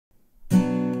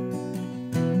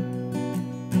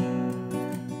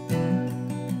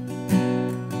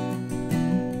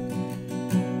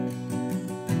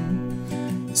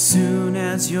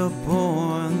as you're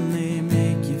born, they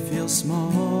make you feel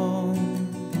small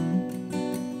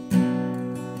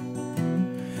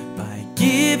by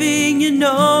giving you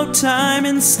no time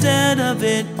instead of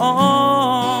it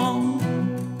all,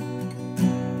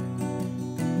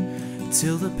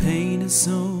 till the pain is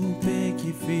so big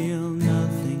you feel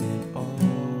nothing at all.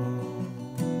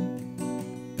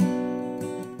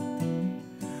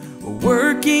 A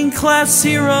working class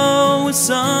hero is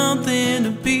something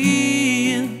to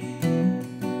be.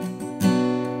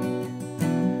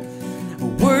 A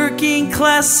working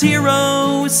class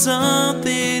hero is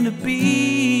something to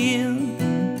be.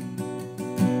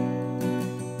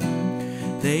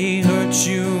 They hurt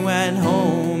you at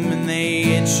home and they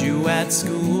hit you at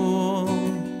school.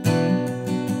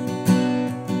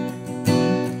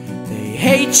 They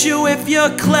hate you if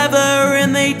you're clever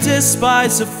and they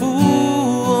despise a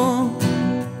fool,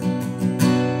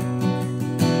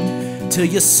 till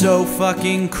you're so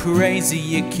fucking crazy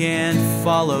you can't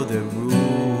follow their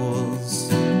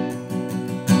rules.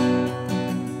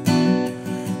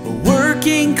 A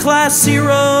working class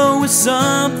hero is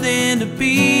something to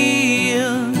be.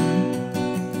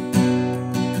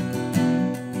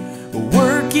 A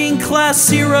working class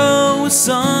hero is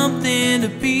something to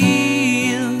be.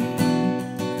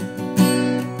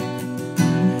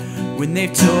 When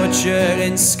they've tortured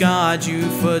and scarred you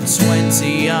for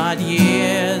 20-odd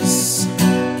years,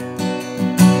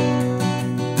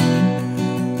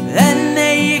 then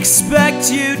they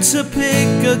expect you to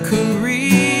pick a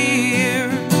career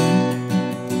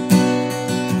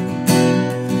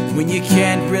when you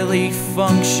can't really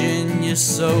function, you're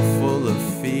so full of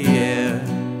fear.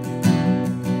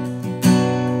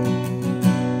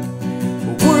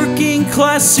 A working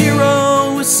class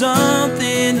hero is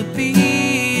something to be.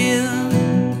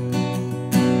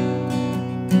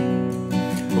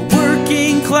 A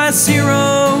working class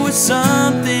hero is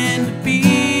something to be.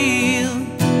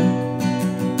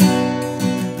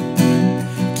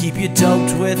 Keep you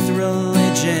doped with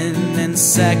religion and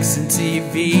sex and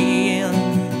TV,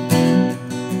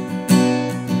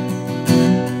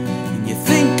 and you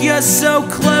think you're so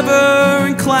clever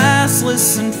and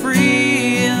classless and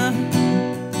free,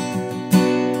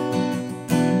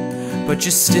 but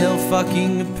you're still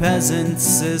fucking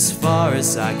peasants as far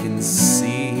as I can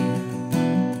see.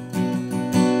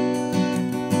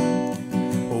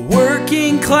 A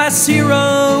working class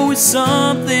hero is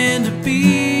something to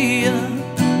be. A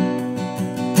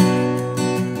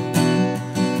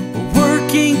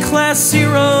working class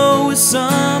hero is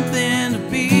something to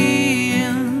be.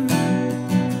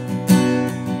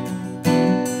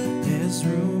 There's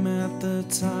room at the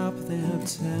top, they're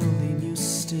telling you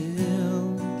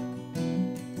still,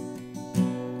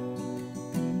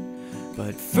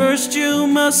 but first you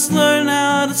must learn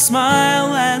how to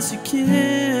smile as you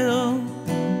kill,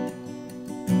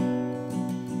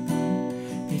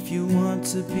 if you want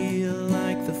to be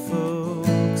like the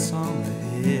folks on the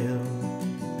hill.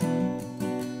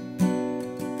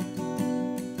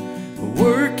 A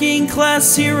working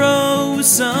class hero is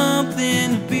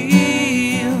something to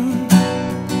be.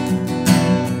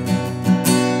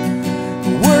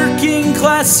 A working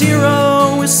class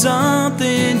hero is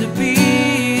something to be.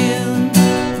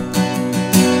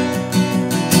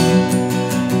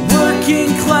 Working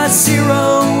class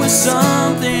hero is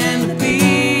something to be.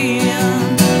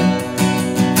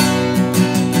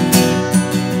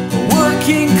 A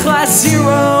working class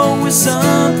hero is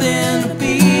something to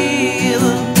be.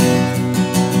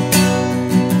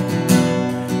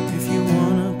 If you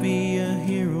wanna be a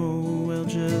hero, well,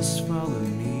 just follow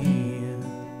me.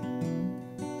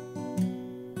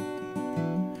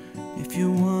 If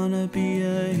you wanna be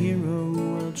a hero,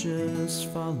 well, just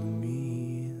follow me.